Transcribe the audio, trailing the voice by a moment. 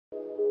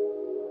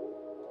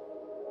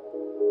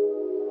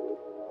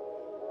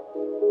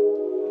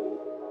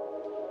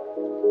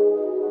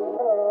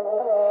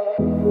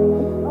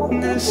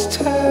This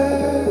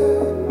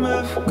time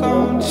I've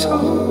gone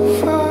too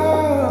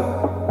far.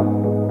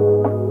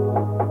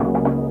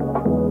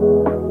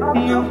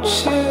 No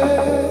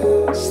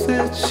chance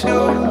that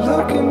you're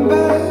looking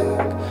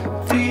back.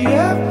 The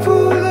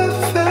apple that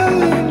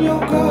fell in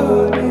your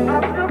garden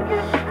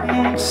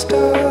won't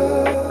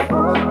stop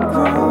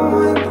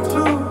growing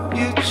through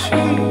your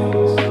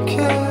trees.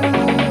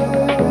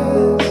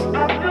 Careless,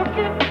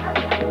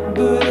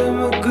 but am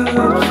I good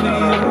for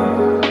you?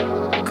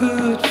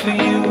 Good for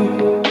you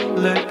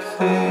like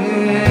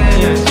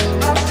this?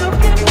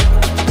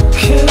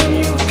 Can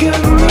you get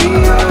me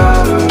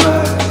out of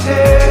my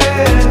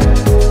head?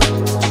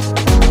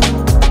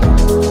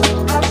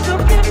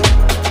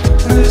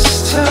 This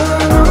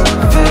tunnel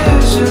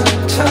vision,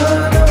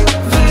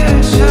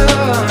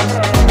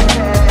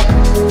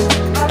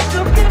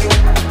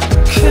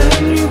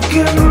 can you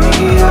get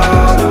me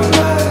out of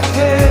my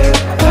head,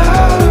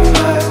 out of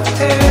my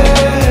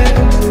head?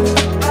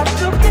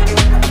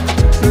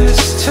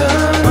 This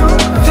tunnel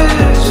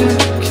vision,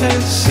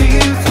 can't see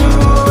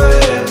through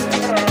it.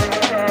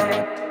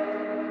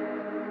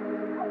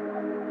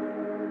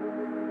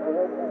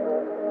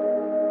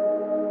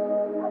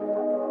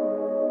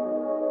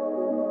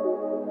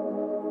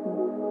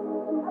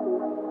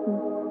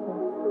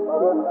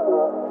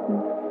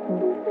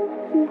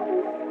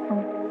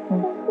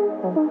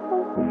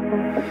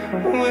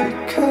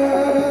 Wake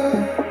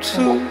up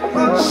to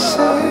the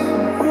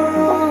same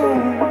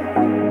room,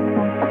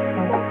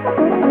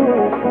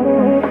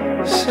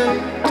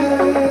 same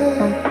day,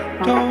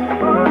 don't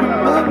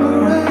remember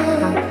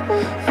it.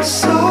 I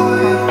saw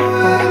you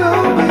at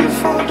all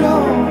before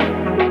dawn.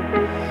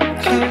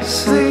 Can't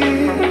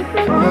sleep,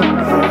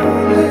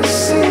 only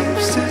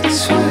seems to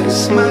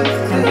twist my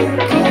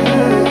thinking.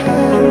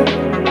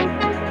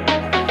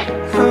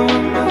 How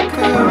am I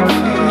good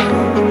for you?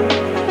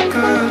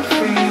 Good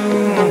for you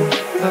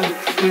like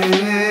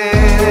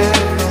this?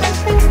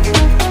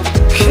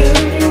 Can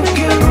you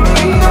get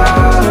me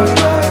out of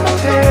my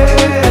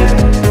head?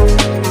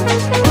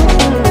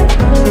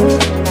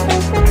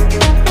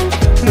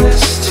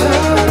 This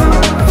tunnel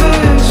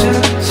vision,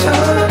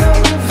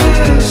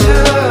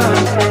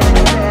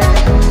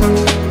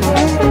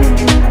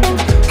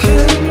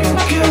 can you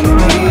get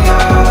me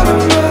out of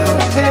my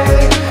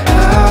head,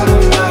 out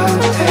of my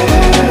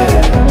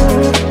head?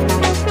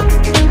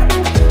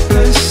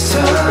 This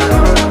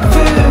tunnel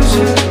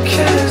vision,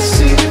 can't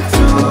see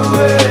through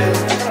it.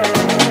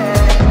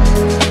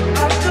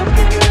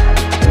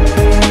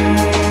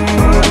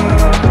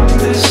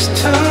 This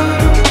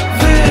tunnel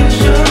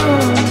vision,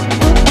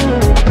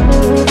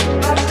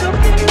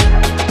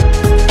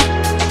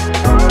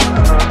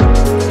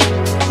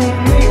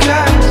 only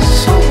got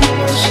so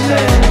much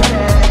left.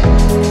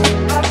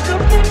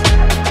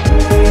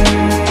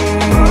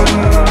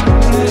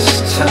 This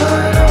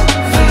tunnel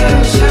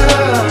vision,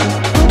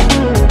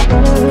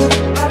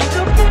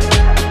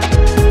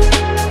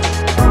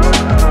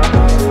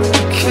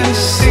 can't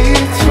see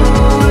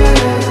through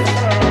it.